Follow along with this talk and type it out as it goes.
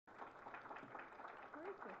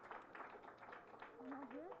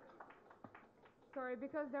Sorry,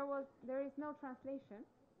 because there is no translation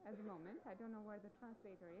at the moment. I don't know where the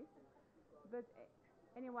translator is. But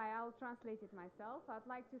anyway, I'll translate it myself. I'd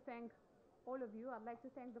like to thank all of you. I'd like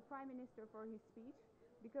to thank the Prime Minister for his speech,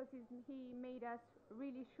 because he made us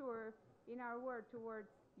really sure in our word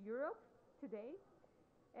towards Europe today.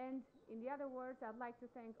 And in the other words, I'd like to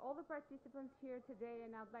thank all the participants here today,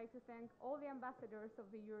 and I'd like to thank all the ambassadors of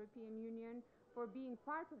the European Union for being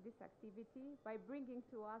part of this activity by bringing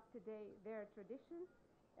to us today their traditions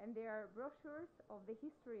and their brochures of the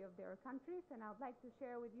history of their countries. And I'd like to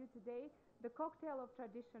share with you today the cocktail of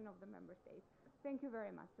tradition of the member states. Thank you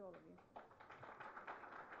very much to all of you.